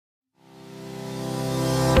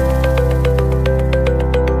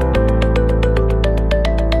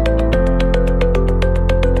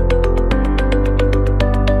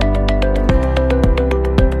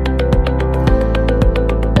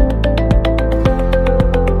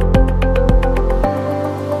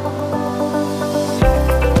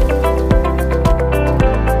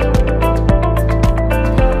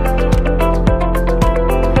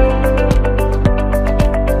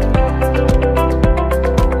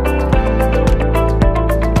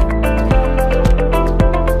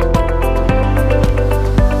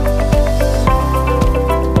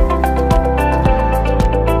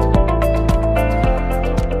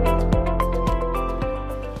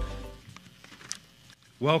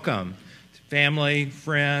Welcome, family,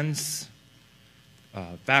 friends,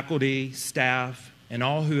 faculty, staff, and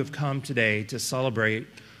all who have come today to celebrate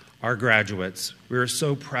our graduates. We are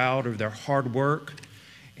so proud of their hard work,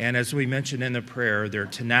 and as we mentioned in the prayer, their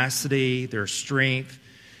tenacity, their strength,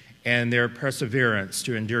 and their perseverance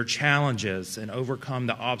to endure challenges and overcome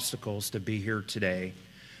the obstacles to be here today.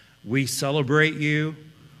 We celebrate you.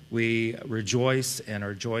 We rejoice and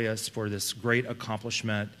are joyous for this great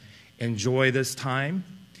accomplishment. Enjoy this time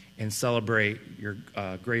and celebrate your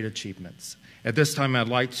great achievements. At this time, I'd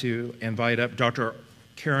like to invite up Dr.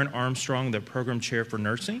 Karen Armstrong, the Program Chair for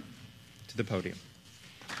Nursing, to the podium.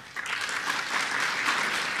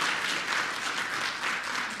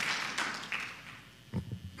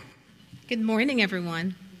 Good morning,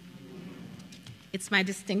 everyone. It's my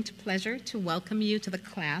distinct pleasure to welcome you to the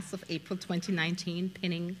class of April 2019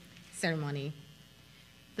 pinning ceremony.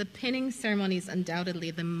 The pinning ceremony is undoubtedly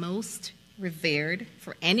the most revered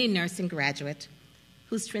for any nursing graduate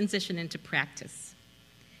who's transitioned into practice.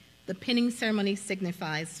 The pinning ceremony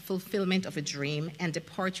signifies fulfillment of a dream and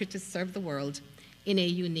departure to serve the world in a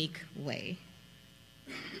unique way.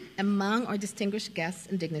 Among our distinguished guests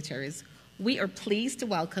and dignitaries, we are pleased to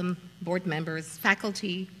welcome board members,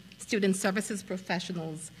 faculty, student services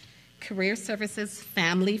professionals, career services,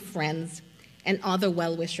 family, friends, and other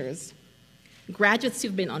well-wishers. Graduates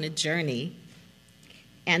who've been on a journey,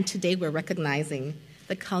 and today we're recognizing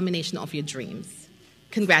the culmination of your dreams.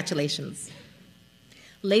 Congratulations.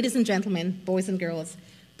 Ladies and gentlemen, boys and girls,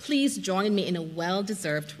 please join me in a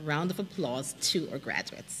well-deserved round of applause to our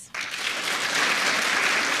graduates.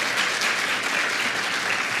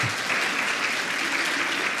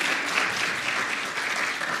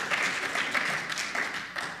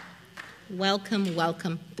 Welcome,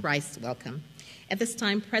 welcome, thrice welcome. At this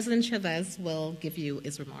time, President Chavez will give you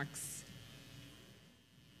his remarks.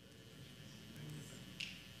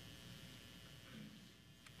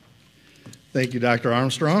 Thank you, Dr.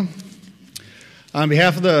 Armstrong. On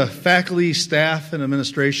behalf of the faculty, staff, and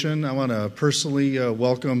administration, I want to personally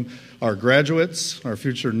welcome our graduates, our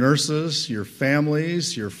future nurses, your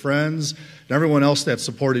families, your friends, and everyone else that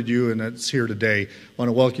supported you and that's here today. I want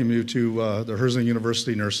to welcome you to the Herzing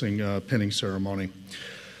University Nursing pinning ceremony.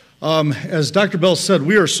 As Dr. Bell said,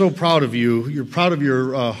 we are so proud of you. You're proud of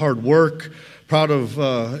your hard work, proud of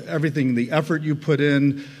everything, the effort you put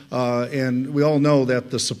in, and we all know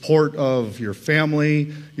that the support of your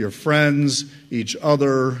family, your friends, each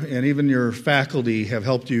other, and even your faculty have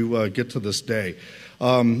helped you get to this day.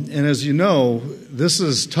 And as you know, this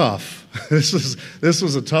is tough. This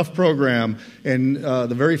was a tough program, and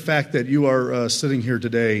the very fact that you are sitting here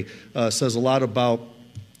today says a lot about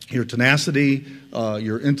your tenacity,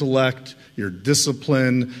 your intellect, your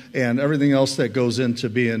discipline, and everything else that goes into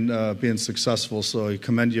being successful. So I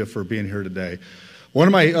commend you for being here today. One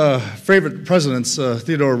of my favorite presidents,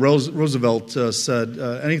 Theodore Roosevelt, said,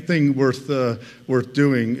 anything worth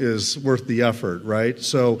doing is worth the effort, right?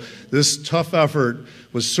 So this tough effort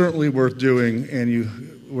was certainly worth doing, and you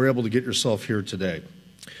were able to get yourself here today.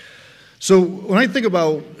 So when I think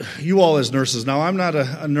about you all as nurses, now I'm not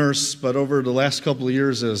a nurse, but over the last couple of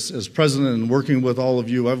years as president and working with all of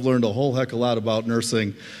you, I've learned a whole heck of a lot about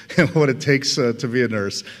nursing and what it takes to be a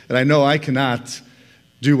nurse. And I know I cannot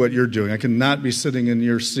do what you're doing. I cannot be sitting in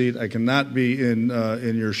your seat. I cannot be in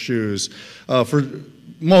your shoes for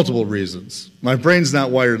multiple reasons. My brain's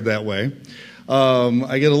not wired that way.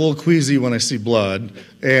 I get a little queasy when I see blood,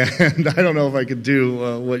 and I don't know if I could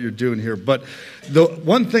do what you're doing here. But the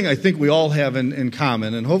one thing I think we all have in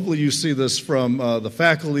common, and hopefully you see this from the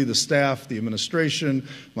faculty, the staff, the administration,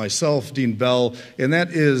 myself, Dean Bell, and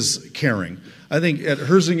that is caring. I think at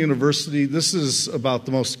Herzing University, this is about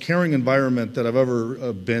the most caring environment that I've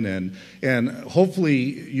ever been in. And hopefully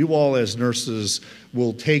you all as nurses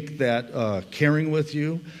will take that caring with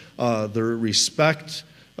you, the respect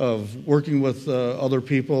of working with other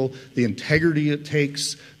people, the integrity it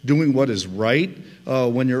takes, doing what is right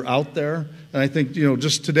when you're out there. And I think,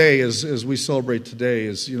 just today, as we celebrate today,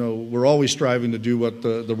 is, we're always striving to do what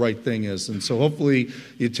the right thing is. And so hopefully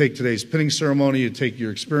you take today's pinning ceremony, you take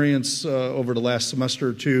your experience over the last semester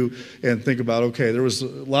or two, and think about, okay, there was a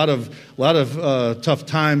lot of tough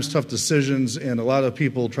times, tough decisions, and a lot of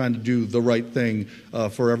people trying to do the right thing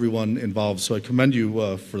for everyone involved. So I commend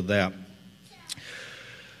you for that.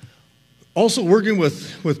 Also, working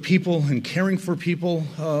with people and caring for people,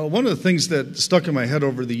 one of the things that stuck in my head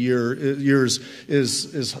over the years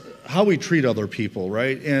is how we treat other people,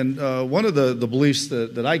 right? And one of the beliefs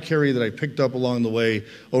that I carry, that I picked up along the way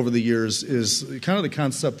over the years, is kind of the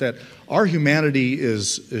concept that our humanity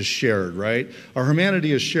is shared, right? Our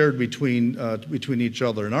humanity is shared between each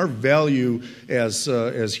other, and our value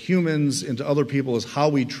as humans and to other people is how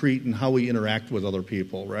we treat and how we interact with other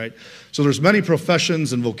people, right? So there's many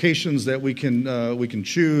professions and vocations that we can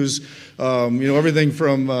choose. Everything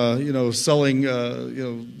from selling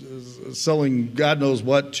God knows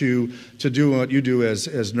what to do what you do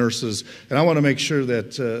as nurses. And I want to make sure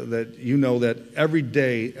that you know that every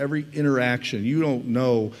day, every interaction, you don't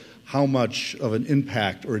know how much of an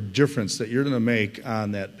impact or a difference that you're going to make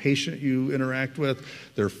on that patient you interact with,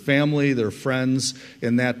 their family, their friends,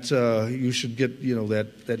 and that you should get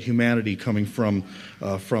that humanity coming from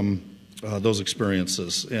those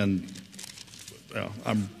experiences. And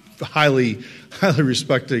I'm highly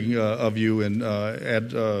respecting of you and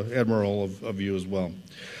admiral of you as well.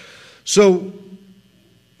 So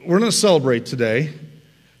we're going to celebrate today.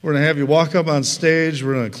 We're going to have you walk up on stage.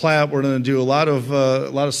 We're going to clap. We're going to do a lot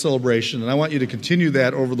of celebration, and I want you to continue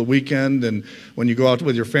that over the weekend. And when you go out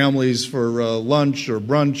with your families for lunch or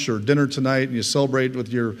brunch or dinner tonight, and you celebrate with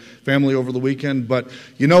your family over the weekend. But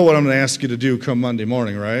you know what I'm going to ask you to do come Monday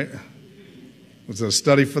morning, right? It's a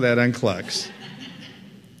study for that NCLEX.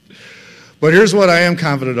 But here's what I am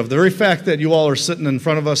confident of. The very fact that you all are sitting in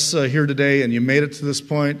front of us here today and you made it to this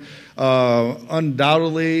point,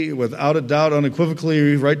 undoubtedly, without a doubt,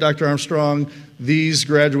 unequivocally, right, Dr. Armstrong, these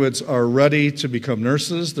graduates are ready to become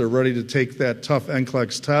nurses. They're ready to take that tough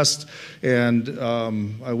NCLEX test. And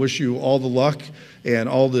I wish you all the luck and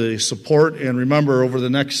all the support. And remember, over the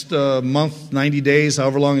next month, 90 days,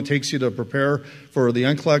 however long it takes you to prepare for the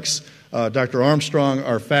NCLEX, Dr. Armstrong,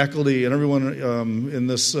 our faculty, and everyone in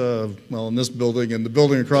this building and the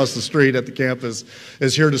building across the street at the campus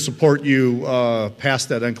is here to support you pass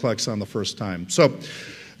that NCLEX on the first time. So,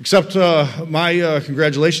 accept my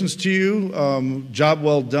congratulations to you. Job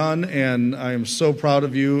well done, and I am so proud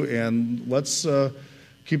of you. And let's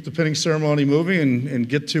keep the pinning ceremony moving and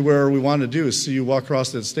get to where we want to do, is see you walk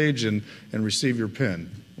across that stage and receive your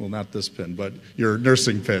pin. Well, not this pin, but your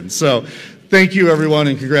nursing pin. So thank you, everyone,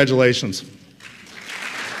 and congratulations.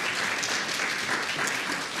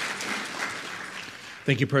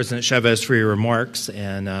 Thank you, President Chavez, for your remarks,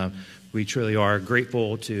 and we truly are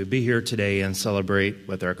grateful to be here today and celebrate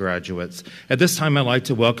with our graduates. At this time, I'd like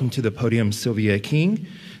to welcome to the podium Sylvia King.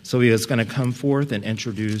 Sylvia is going to come forth and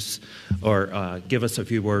introduce or give us a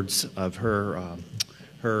few words of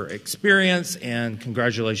her experience, and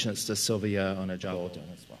congratulations to Sylvia on a job well done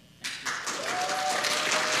as well.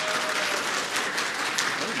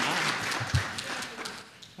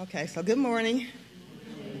 Okay, so good morning.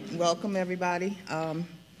 Welcome, everybody. I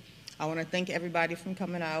want to thank everybody for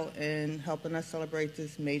coming out and helping us celebrate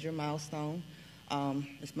this major milestone.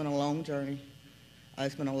 It's been a long journey.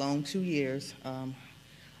 It's been a long 2 years.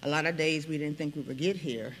 A lot of days we didn't think we would get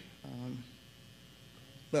here,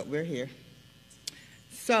 but we're here.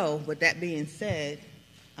 So, with that being said,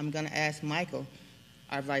 I'm going to ask Michael,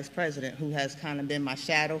 our vice president, who has kind of been my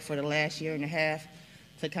shadow for the last year and a half,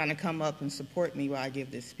 to kind of come up and support me while I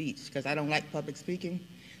give this speech, because I don't like public speaking.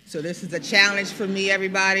 So this is a challenge for me,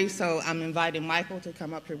 everybody. So I'm inviting Michael to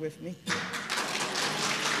come up here with me.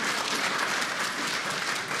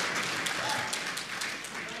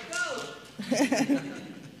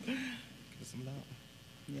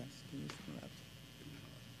 Yes, give me some love.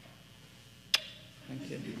 Thank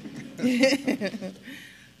you.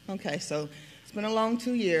 Okay, so it's been a long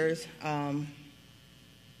 2 years,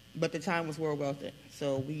 but the time was well worth it.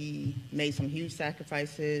 So we made some huge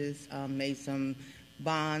sacrifices, made some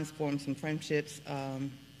bonds, formed some friendships,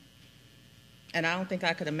 and I don't think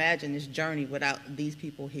I could imagine this journey without these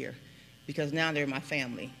people here, because now they're my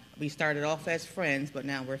family. We started off as friends, but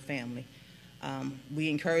now we're family. We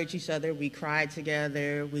encourage each other, we cried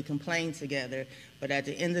together, we complained together, but at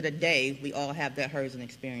the end of the day, we all have that Herzing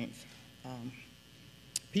experience.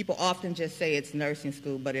 People often just say it's nursing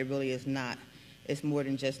school, but it really is not. It's more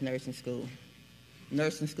than just nursing school.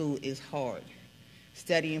 Nursing school is hard.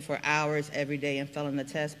 Studying for hours every day and failing the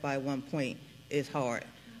test by 1 point is hard.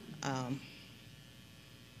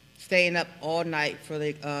 Staying up all night for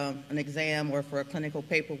an exam or for a clinical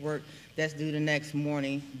paperwork that's due the next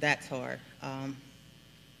morning, that's hard.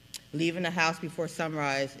 Leaving the house before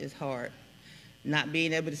sunrise is hard. Not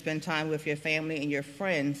being able to spend time with your family and your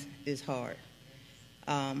friends is hard,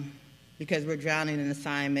 because we're drowning in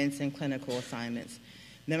assignments and clinical assignments.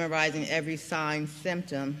 Memorizing every sign,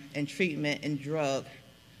 symptom, and treatment and drug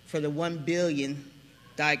for the 1 billion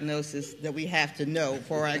diagnosis that we have to know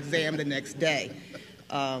for our exam the next day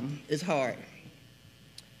is hard.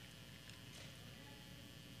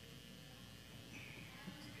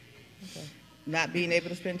 not being able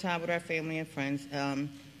to spend time with our family and friends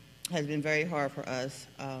has been very hard for us.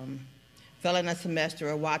 Failing a semester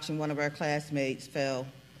or watching one of our classmates fail,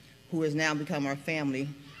 who has now become our family,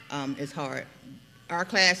 is hard. Our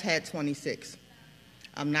class had 26.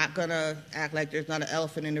 I'm not going to act like there's not an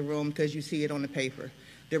elephant in the room because you see it on the paper.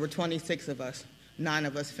 There were 26 of us. 9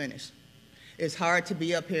 of us finished. It's hard to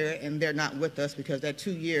be up here and they're not with us because that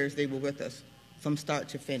 2 years they were with us from start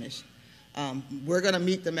to finish. We're going to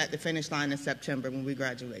meet them at the finish line in September when we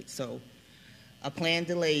graduate. So a plan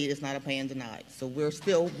delayed is not a plan denied. So we're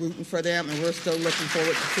still rooting for them and we're still looking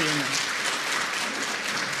forward to seeing them.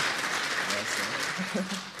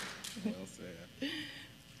 Well said.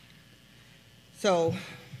 So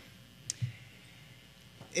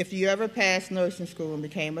if you ever passed nursing school and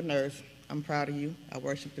became a nurse, I'm proud of you. I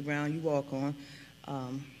worship the ground you walk on.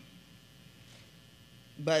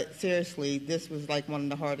 But seriously, this was like one of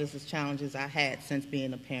the hardest challenges I had since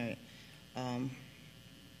being a parent.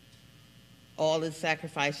 All this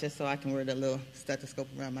sacrifice just so I can wear that little stethoscope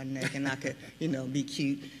around my neck and I could, be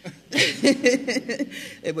cute.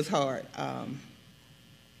 It was hard.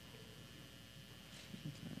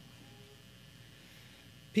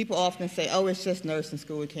 People often say, oh, it's just nursing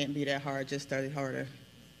school. It can't be that hard. Just study harder.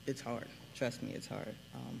 It's hard. Trust me, it's hard.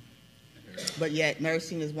 But yet,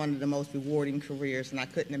 nursing is one of the most rewarding careers, and I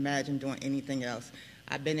couldn't imagine doing anything else.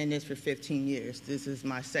 I've been in this for 15 years. This is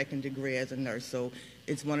my second degree as a nurse, so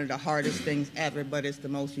it's one of the hardest things ever, but it's the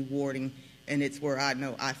most rewarding, and it's where I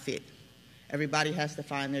know I fit. Everybody has to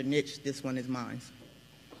find their niche. This one is mine.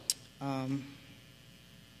 Okay,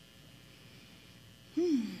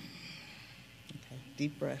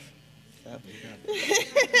 deep breath. So.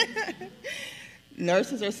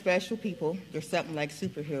 Nurses are special people. They're something like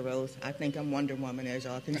superheroes. I think I'm Wonder Woman, as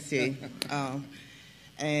y'all can see.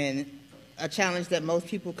 And a challenge that most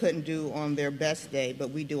people couldn't do on their best day, but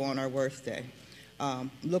we do on our worst day.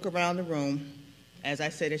 Look around the room. As I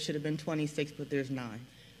said, it should have been 26, but there's 9.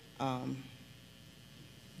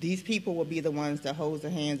 These people will be the ones that hold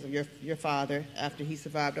the hands of your father after he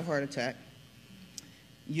survived a heart attack,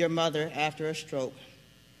 your mother after a stroke,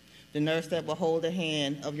 the nurse that will hold the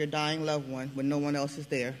hand of your dying loved one when no one else is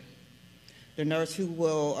there, the nurse who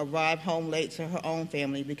will arrive home late to her own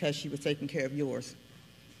family because she was taking care of yours,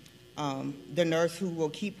 the nurse who will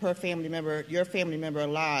keep your family member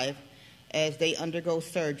alive as they undergo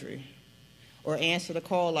surgery or answer the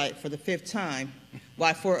call light for the 5th time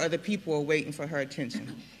while 4 other people are waiting for her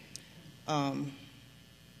attention.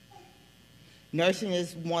 Nursing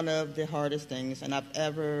is one of the hardest things, and I've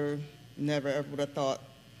never ever would have thought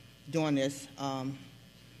doing this.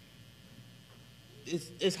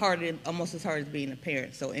 It's hard, almost as hard as being a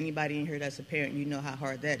parent. So anybody in here that's a parent, you know how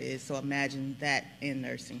hard that is. So imagine that in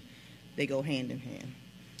nursing. They go hand in hand.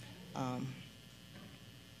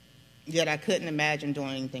 Yet I couldn't imagine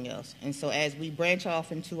doing anything else. And so as we branch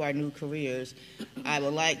off into our new careers, I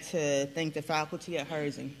would like to thank the faculty at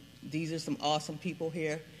Herzing. These are some awesome people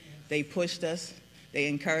here. They pushed us. They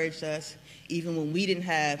encouraged us. Even when we didn't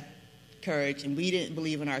have courage and we didn't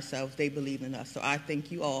believe in ourselves, they believed in us. So I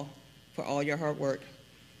thank you all for all your hard work.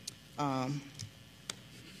 You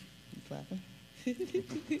clapping?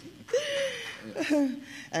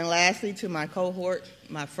 And lastly, to my cohort,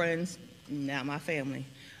 my friends, now my family,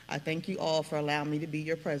 I thank you all for allowing me to be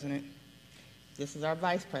your president. This is our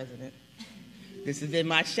vice president. This has been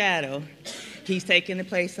my shadow. He's taken the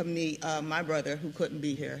place of my brother who couldn't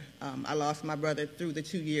be here. I lost my brother through the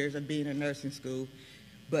 2 years of being in nursing school,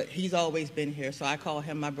 but he's always been here, so I call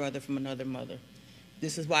him my brother from another mother.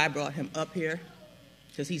 This is why I brought him up here,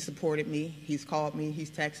 because he supported me. He's called me.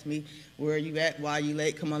 He's texted me, where are you at? Why are you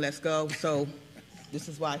late? Come on, let's go. So this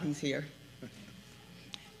is why he's here.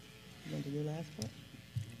 You want to do your last part?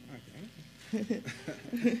 Okay.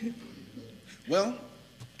 Well,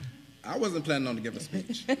 I wasn't planning on to give a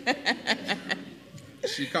speech.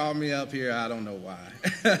 She called me up here. I don't know why.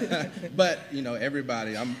 But,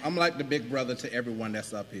 everybody, I'm like the big brother to everyone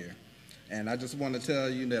that's up here. And I just want to tell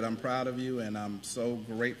you that I'm proud of you, and I'm so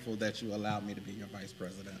grateful that you allowed me to be your vice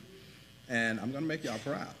president. And I'm going to make y'all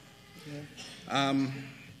proud. Yeah.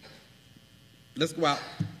 Let's go out,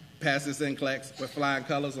 pass this NCLEX with flying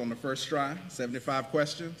colors on the first try. 75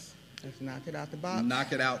 questions. Let's knock it out the box.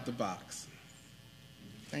 Knock it out the box.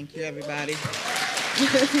 Thank you, everybody.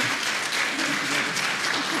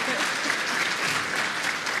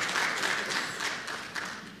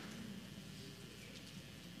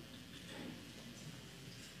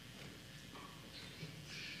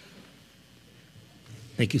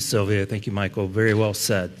 Thank you, Sylvia. Thank you, Michael. Very well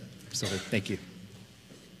said. Sylvia, thank you.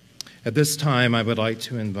 At this time, I would like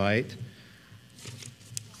to invite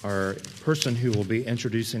our person who will be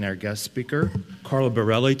introducing our guest speaker, Carla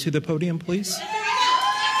Borelli, to the podium, please.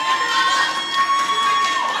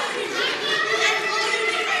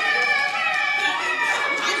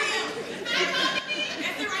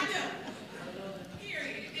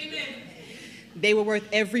 They were worth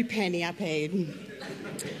every penny I paid.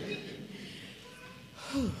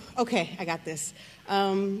 Okay, I got this.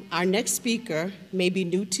 Our next speaker may be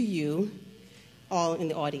new to you, all in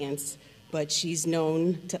the audience, but she's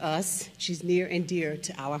known to us. She's near and dear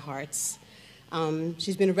to our hearts.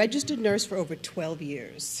 She's been a registered nurse for over 12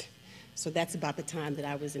 years. So that's about the time that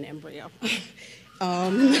I was an embryo.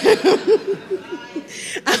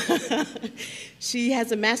 She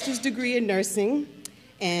has a master's degree in nursing,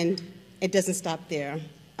 and it doesn't stop there.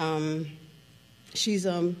 She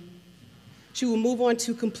will move on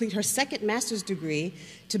to complete her second master's degree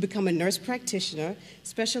to become a nurse practitioner,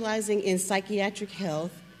 specializing in psychiatric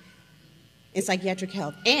health,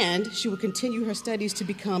 and she will continue her studies to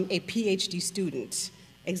become a PhD student,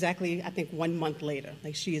 exactly, I think, 1 month later.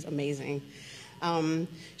 Like, she is amazing.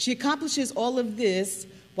 She accomplishes all of this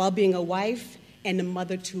while being a wife and a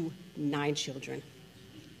mother to 9 children.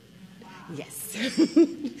 Yes.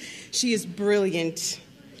 She is brilliant.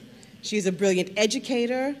 She is a brilliant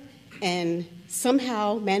educator and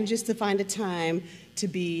somehow manages to find a time to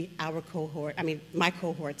be my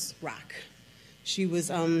cohort's rock. She was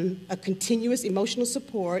a continuous emotional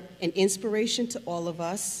support and inspiration to all of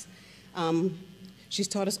us. She's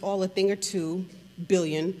taught us all a thing or 2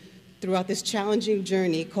 billion throughout this challenging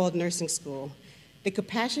journey called nursing school. The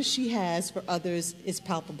compassion she has for others is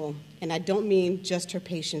palpable, and I don't mean just her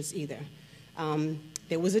patients either.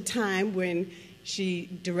 There was a time when she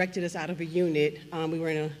directed us out of a unit. We were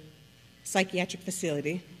in a psychiatric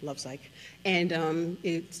facility, love psych, and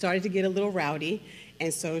it started to get a little rowdy,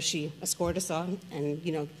 and so she escorted us on and,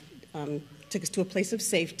 took us to a place of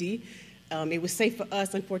safety. It was safe for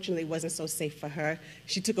us. Unfortunately, it wasn't so safe for her.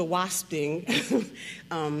 She took a wasp sting,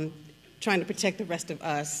 trying to protect the rest of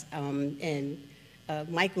us, and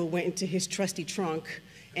Michael went into his trusty trunk,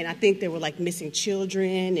 and I think there were like missing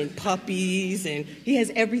children and puppies, and he has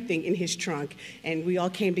everything in his trunk. And we all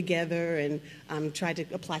came together and tried to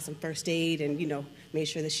apply some first aid and, made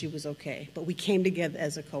sure that she was okay. But we came together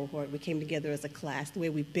as a cohort. We came together as a class, the way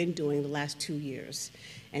we've been doing the last 2 years.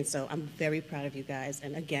 And so I'm very proud of you guys.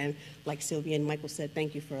 And again, like Sylvia and Michael said,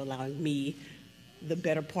 thank you for allowing me, the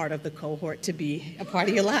better part of the cohort, to be a part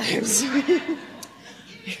of your lives.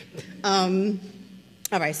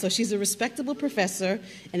 All right, so she's a respectable professor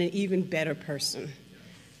and an even better person.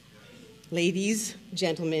 Ladies,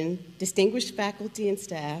 gentlemen, distinguished faculty and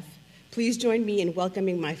staff, please join me in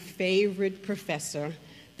welcoming my favorite professor,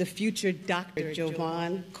 the future Dr.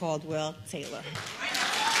 Jovan Caldwell Taylor.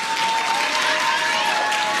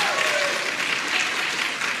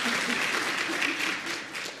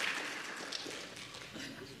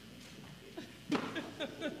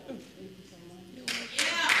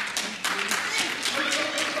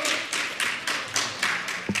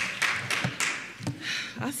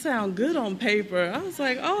 Sound good on paper. I was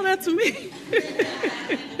like, oh, that's me.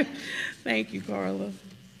 Thank you, Carla.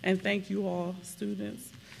 And thank you all, students.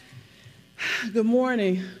 Good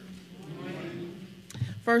morning. Good morning.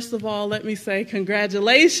 First of all, let me say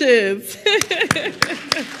congratulations.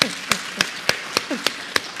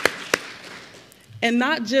 And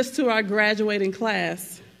not just to our graduating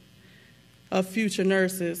class of future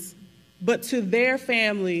nurses, but to their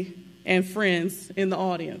family and friends in the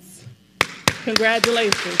audience.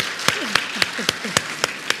 Congratulations.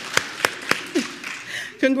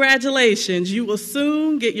 Congratulations. You will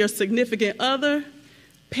soon get your significant other,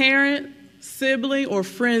 parent, sibling, or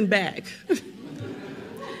friend back.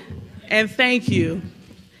 And thank you.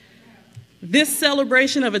 This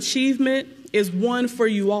celebration of achievement is one for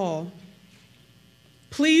you all.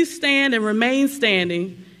 Please stand and remain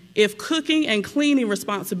standing if cooking and cleaning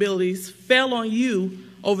responsibilities fell on you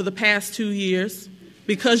over the past 2 years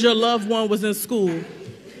because your loved one was in school.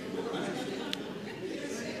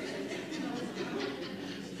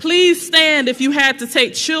 Please stand if you had to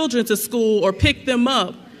take children to school or pick them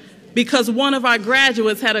up because one of our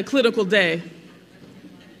graduates had a clinical day.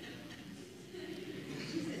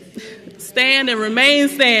 Stand and remain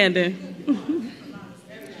standing.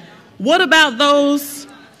 What about those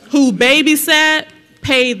who babysat,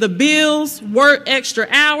 paid the bills, worked extra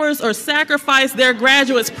hours, or sacrificed their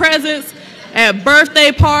graduates' presents at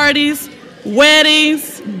birthday parties,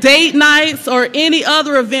 weddings, date nights, or any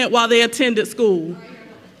other event while they attended school?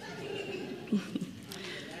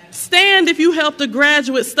 Stand if you helped a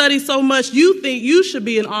graduate study so much you think you should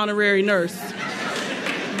be an honorary nurse.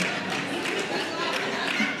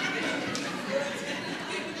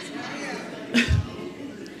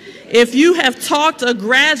 If you have talked a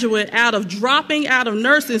graduate out of dropping out of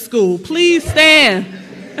nursing school, please stand.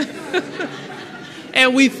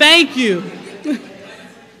 And we thank you.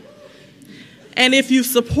 And if you've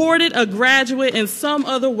supported a graduate in some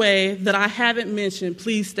other way that I haven't mentioned,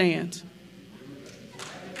 please stand.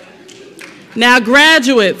 Now,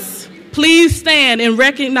 graduates, please stand in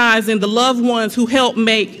recognizing the loved ones who help you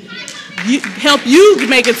make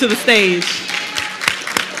it to the stage.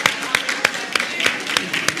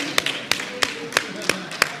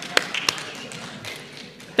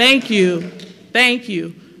 Thank you. Thank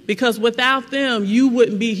you. Because without them, you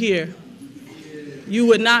wouldn't be here. You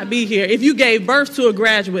would not be here. If you gave birth to a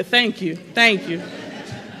graduate, thank you. Thank you.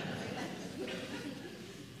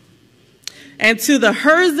 And to the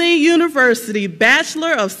Herzing University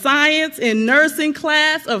Bachelor of Science in Nursing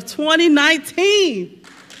class of 2019.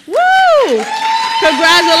 Woo!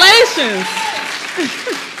 Congratulations.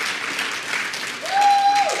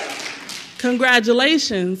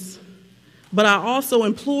 Congratulations. But I also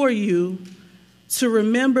implore you to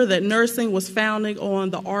remember that nursing was founded on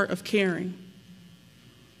the art of caring.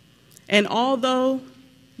 And although,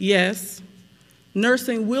 yes,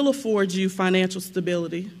 nursing will afford you financial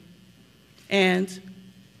stability, and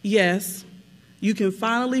yes, you can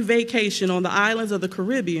finally vacation on the islands of the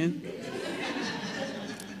Caribbean,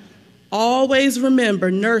 always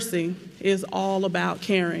remember nursing is all about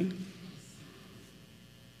caring.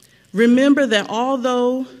 Remember that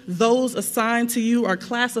although those assigned to you are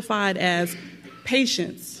classified as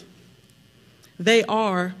patients, they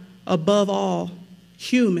are, above all,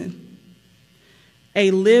 human.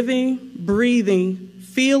 A living, breathing,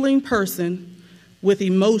 feeling person with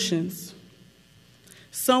emotions.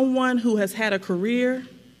 Someone who has had a career,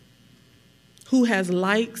 who has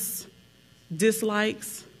likes,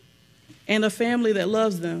 dislikes, and a family that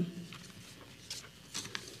loves them.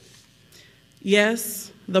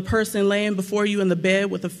 Yes, the person laying before you in the bed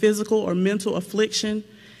with a physical or mental affliction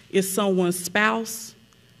is someone's spouse,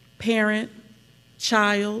 parent,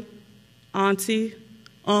 child, auntie,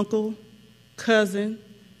 uncle, cousin,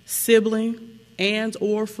 sibling, and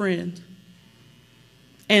or friend.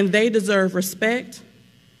 And they deserve respect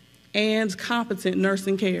and competent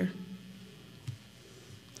nursing care.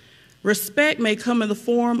 Respect may come in the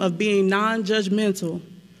form of being non-judgmental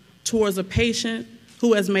towards a patient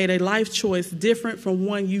who has made a life choice different from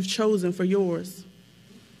one you've chosen for yours.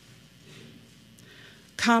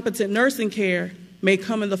 Competent nursing care may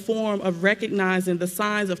come in the form of recognizing the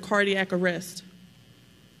signs of cardiac arrest.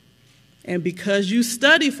 And because you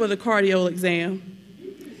studied for the cardio exam,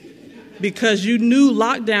 because you knew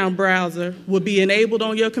Lockdown Browser would be enabled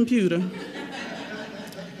on your computer,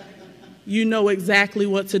 you know exactly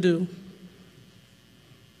what to do.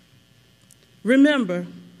 Remember,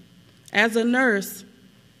 as a nurse,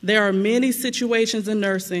 there are many situations in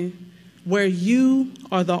nursing where you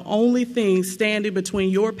are the only thing standing between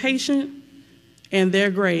your patient and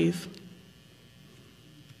their grave.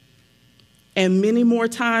 And many more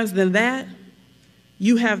times than that,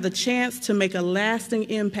 you have the chance to make a lasting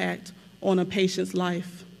impact on a patient's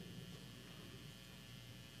life.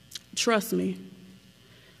 Trust me,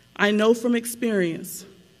 I know from experience,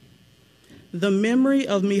 the memory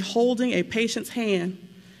of me holding a patient's hand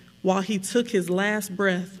while he took his last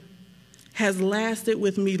breath has lasted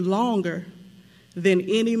with me longer than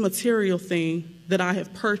any material thing that I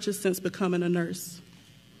have purchased since becoming a nurse.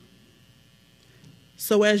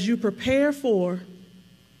 So as you prepare for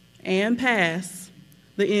and pass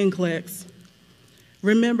the NCLEX,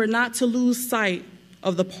 remember not to lose sight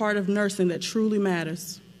of the part of nursing that truly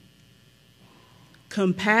matters.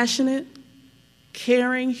 Compassionate,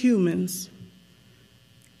 caring humans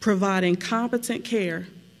providing competent care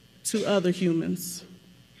to other humans.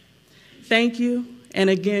 Thank you, and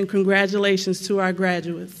again, congratulations to our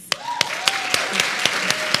graduates.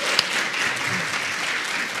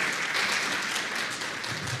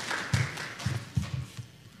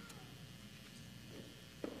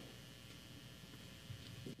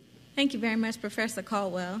 Thank you very much, Professor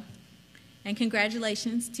Caldwell, and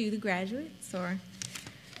congratulations to the graduates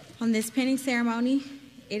on this pinning ceremony.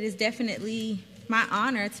 It is definitely my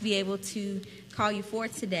honor to be able to call you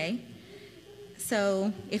forth today.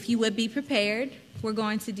 So if you would be prepared, we're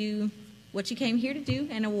going to do what you came here to do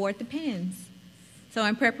and award the pins. So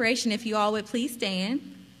in preparation, if you all would please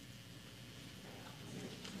stand.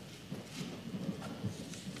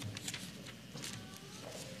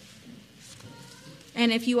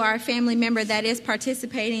 And if you are a family member that is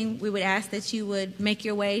participating, we would ask that you would make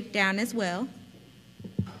your way down as well.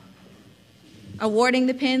 Awarding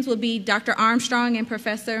the pins will be Dr. Armstrong and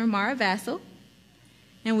Professor Mara Vassell.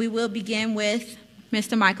 And we will begin with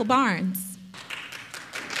Mr. Michael Barnes.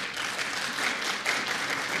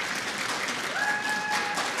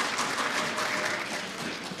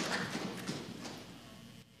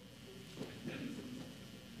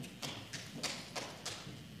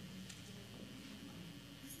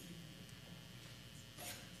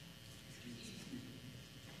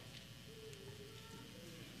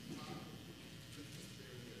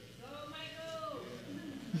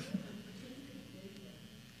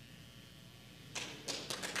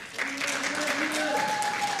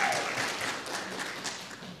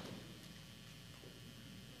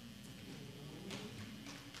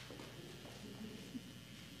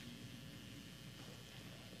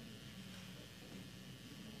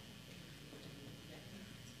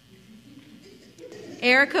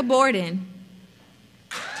 Erica Borden.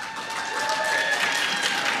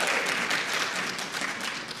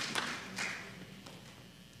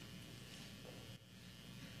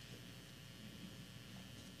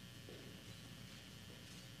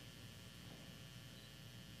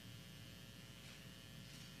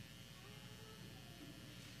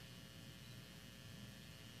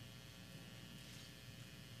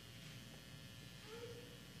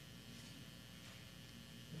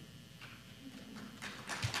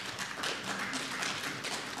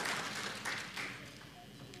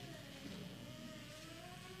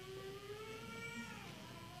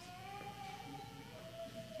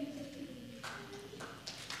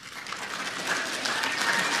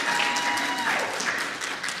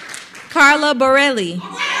 Carla Borelli.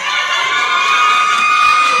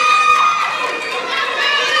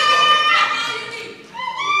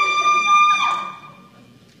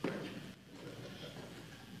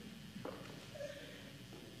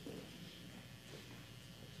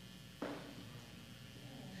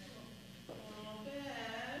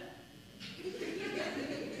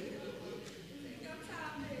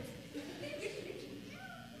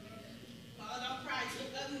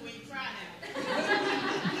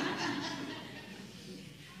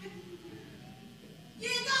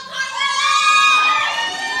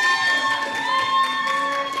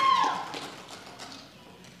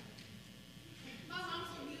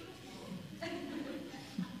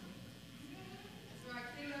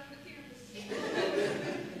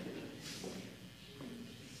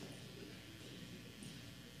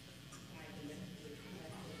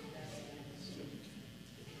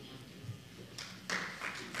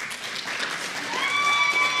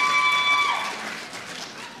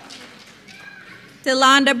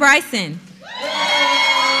 Delonda Bryson.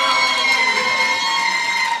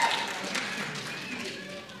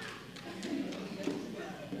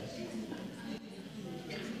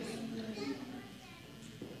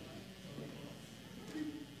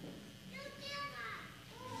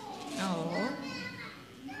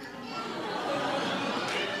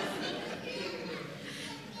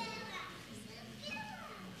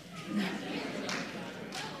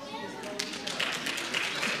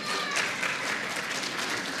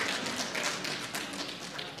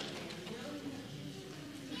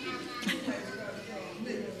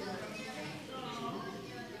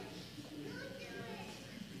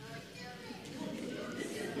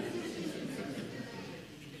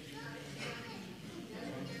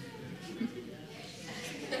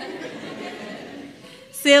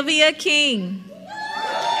 Sylvia King.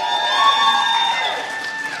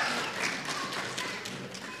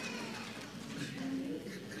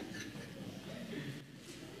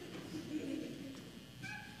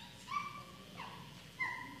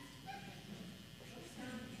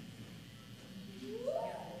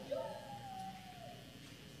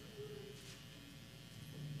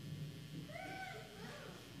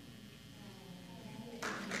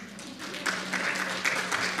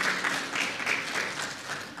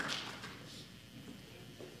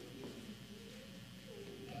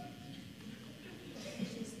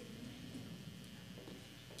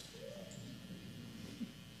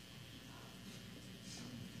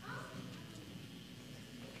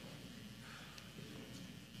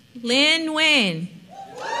 Lynn Nguyen.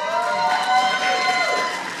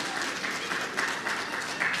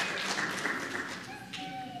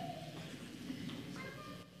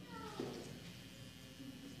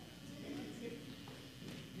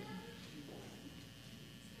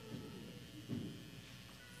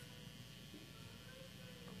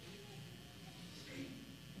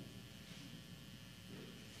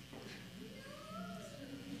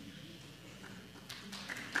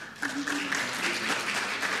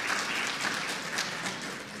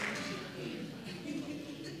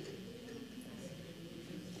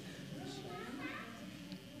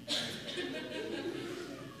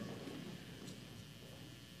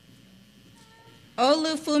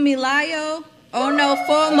 Olufumilayo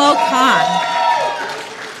Onofomokan.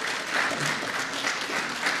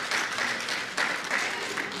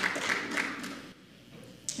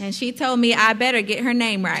 And she told me I better get her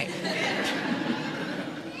name right.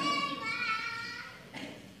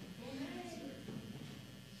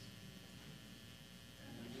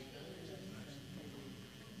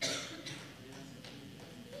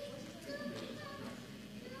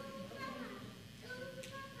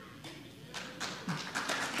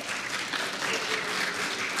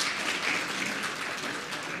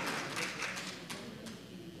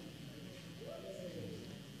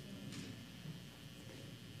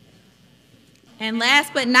 And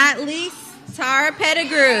last but not least, Tara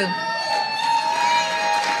Pettigrew.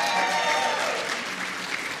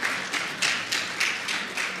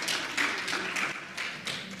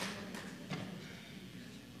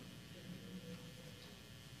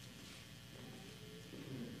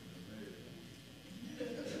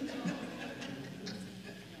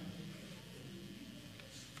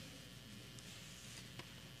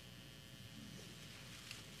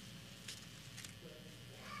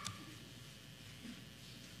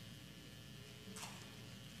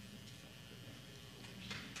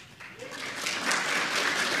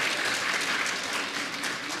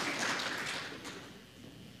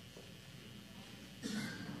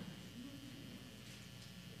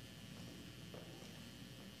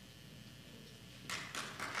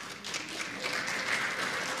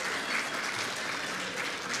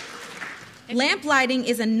 Lamplighting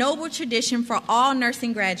is a noble tradition for all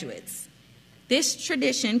nursing graduates. This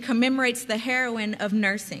tradition commemorates the heroine of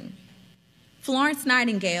nursing, Florence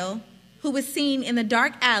Nightingale, who was seen in the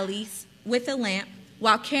dark alleys with a lamp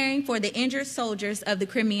while caring for the injured soldiers of the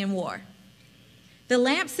Crimean War. The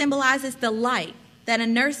lamp symbolizes the light that a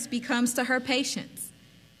nurse becomes to her patients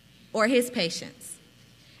or his patients,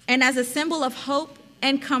 and as a symbol of hope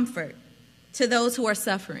and comfort to those who are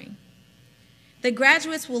suffering. The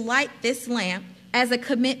graduates will light this lamp as a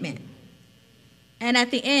commitment, and at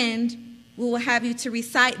the end, we will have you to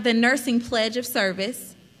recite the Nursing Pledge of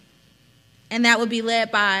Service, and that will be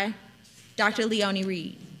led by Dr. Leonie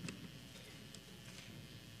Reed.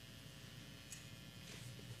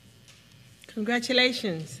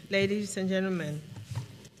 Congratulations, ladies and gentlemen.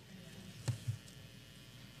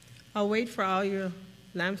 I'll wait for all your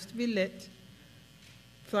lamps to be lit.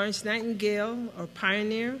 Florence Nightingale, our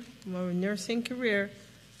pioneer of our nursing career,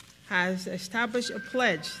 has established a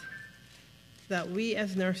pledge that we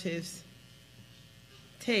as nurses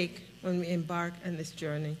take when we embark on this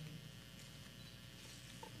journey.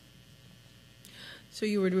 So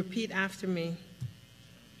you would repeat after me.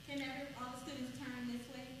 Can all the students turn this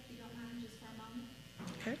way, if you don't mind, just for a moment?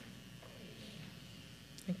 Okay.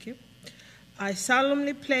 Thank you. I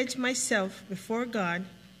solemnly pledge myself before God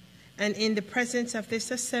and in the presence of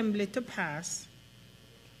this assembly to pass.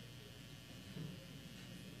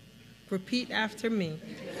 Repeat after me.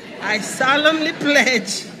 I solemnly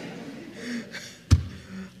pledge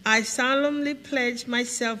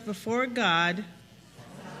myself before God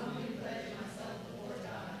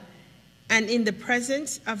and in the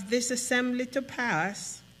presence of this assembly to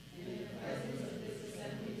pass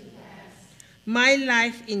my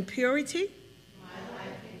life in purity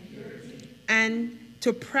and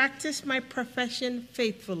to practice my profession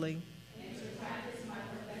faithfully.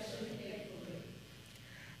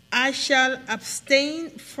 I shall abstain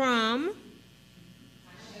from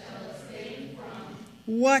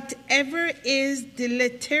whatever is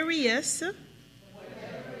deleterious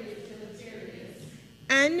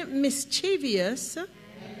and mischievous,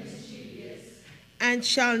 and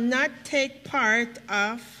shall not take part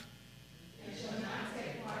of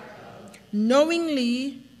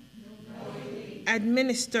knowingly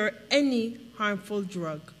administer any harmful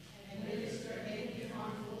drug.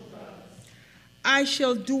 I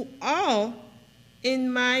shall do all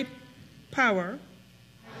in my power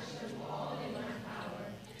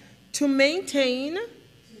to maintain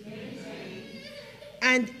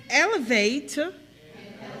and elevate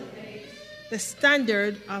the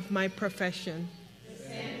standard of my profession.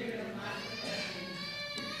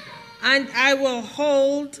 And I will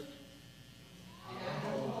hold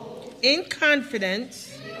in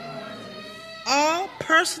confidence all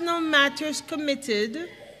personal matters committed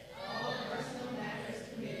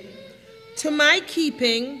to my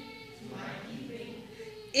keeping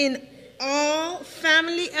in all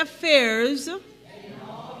family affairs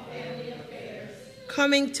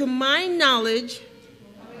coming to my knowledge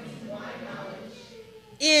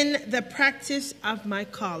in the practice of my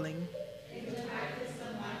calling.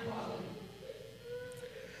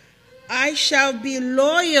 I shall be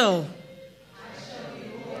loyal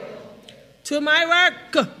to my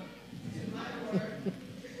work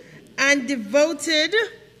and devoted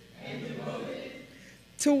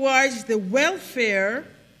towards the welfare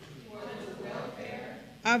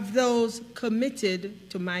of those committed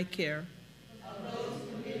to my care.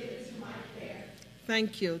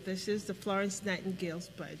 Thank you. This is the Florence Nightingale's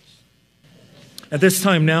pledge. At this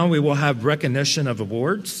time now, we will have recognition of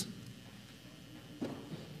awards.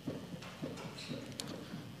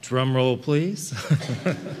 Drum roll, please.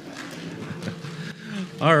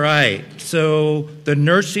 All right. So the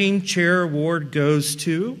Nursing Chair Award goes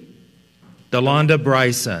to Delonda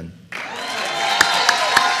Bryson.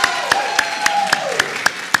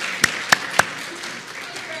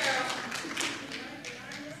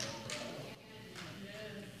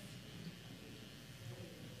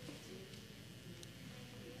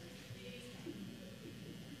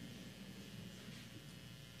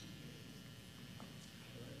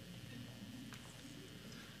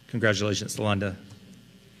 Congratulations, Delonda.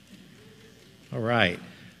 All right.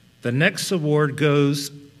 The next award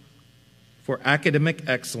goes for academic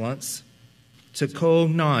excellence to Ko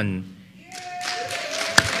Nan.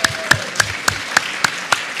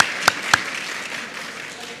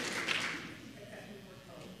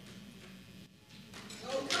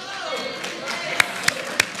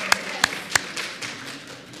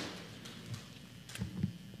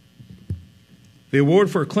 The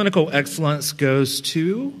award for clinical excellence goes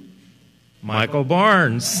to Michael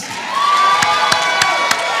Barnes.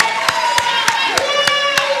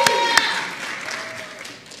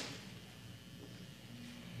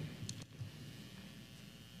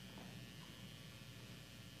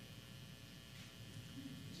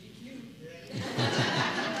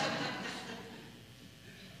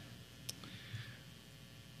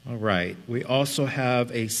 right. We also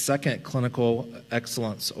have a second Clinical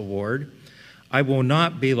Excellence Award. I will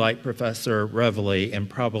not be like Professor Reveille and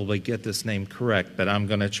probably get this name correct, but I'm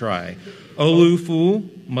going to try. Olufu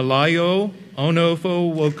Malayo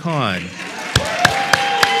Onofo Wokan.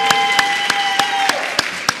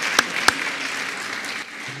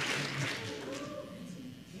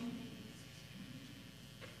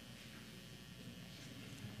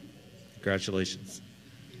 Congratulations.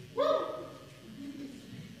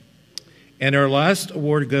 And our last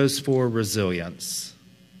award goes for resilience.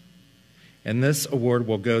 And this award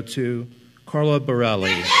will go to Carla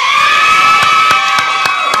Borelli.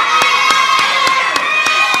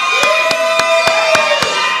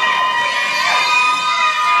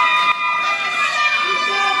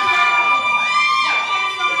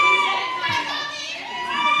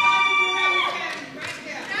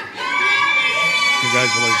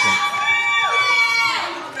 Congratulations.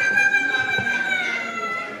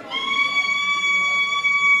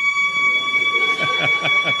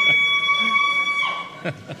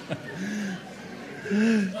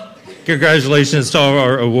 Congratulations to all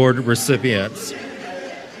our award recipients.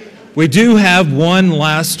 We do have one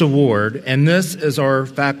last award, and this is our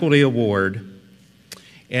faculty award.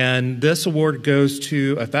 And this award goes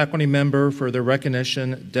to a faculty member for their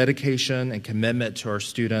recognition, dedication, and commitment to our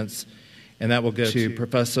students. And that will go to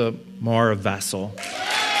Professor Mara Vassal.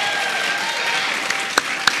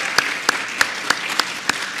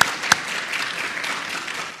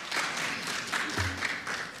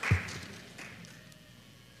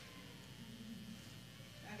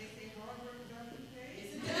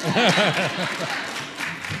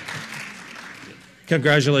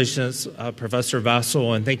 Congratulations, Professor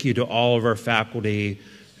Vassal, and thank you to all of our faculty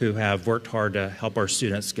who have worked hard to help our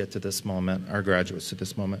students get to this moment, our graduates to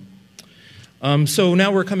this moment. So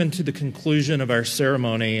now we're coming to the conclusion of our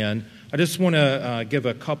ceremony, and I just want to give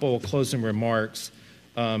a couple closing remarks.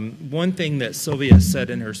 One thing that Sylvia said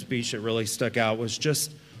in her speech that really stuck out was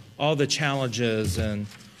just all the challenges and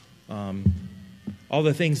all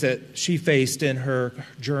the things that she faced in her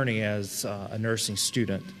journey as a nursing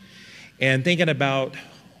student. And thinking about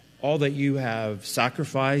all that you have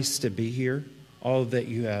sacrificed to be here, all that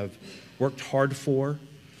you have worked hard for,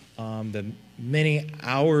 the many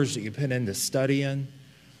hours that you put into studying.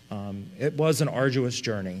 It was an arduous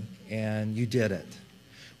journey, and you did it.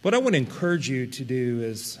 What I want to encourage you to do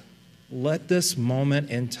is let this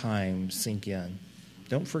moment in time sink in.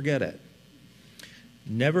 Don't forget it.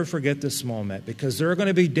 Never forget this moment, because there are going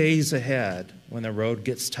to be days ahead when the road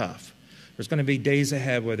gets tough. There's going to be days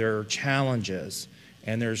ahead where there are challenges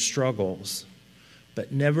and there's struggles.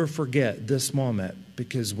 But never forget this moment,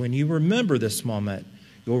 because when you remember this moment,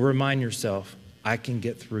 you'll remind yourself, I can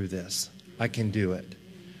get through this. I can do it.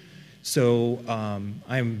 So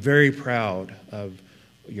I'm very proud of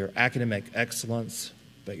your academic excellence,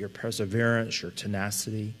 but your perseverance, your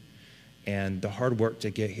tenacity, and the hard work to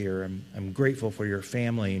get here. I'm grateful for your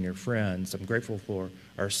family and your friends. I'm grateful for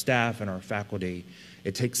our staff and our faculty.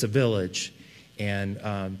 It takes a village, and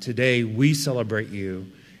today we celebrate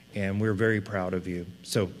you, and we're very proud of you.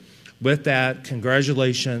 So with that,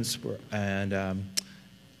 congratulations, and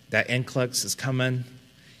that NCLEX is coming.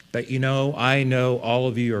 But I know all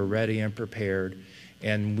of you are ready and prepared,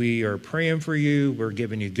 and we are praying for you. We're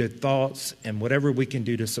giving you good thoughts, and whatever we can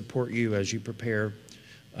do to support you as you prepare,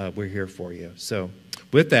 we're here for you. So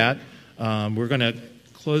with that, we're going to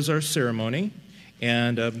close our ceremony.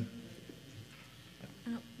 And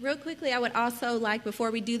real quickly, I would also like, before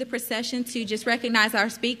we do the procession, to just recognize our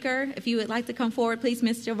speaker. If you would like to come forward, please,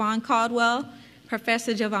 Ms. Javon Caldwell,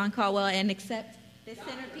 Professor Javon Caldwell, and accept this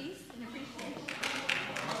centerpiece.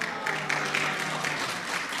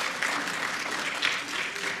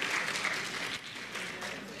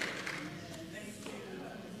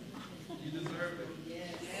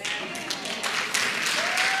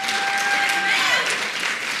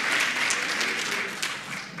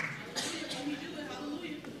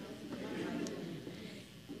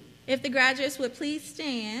 If the graduates would please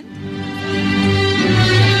stand.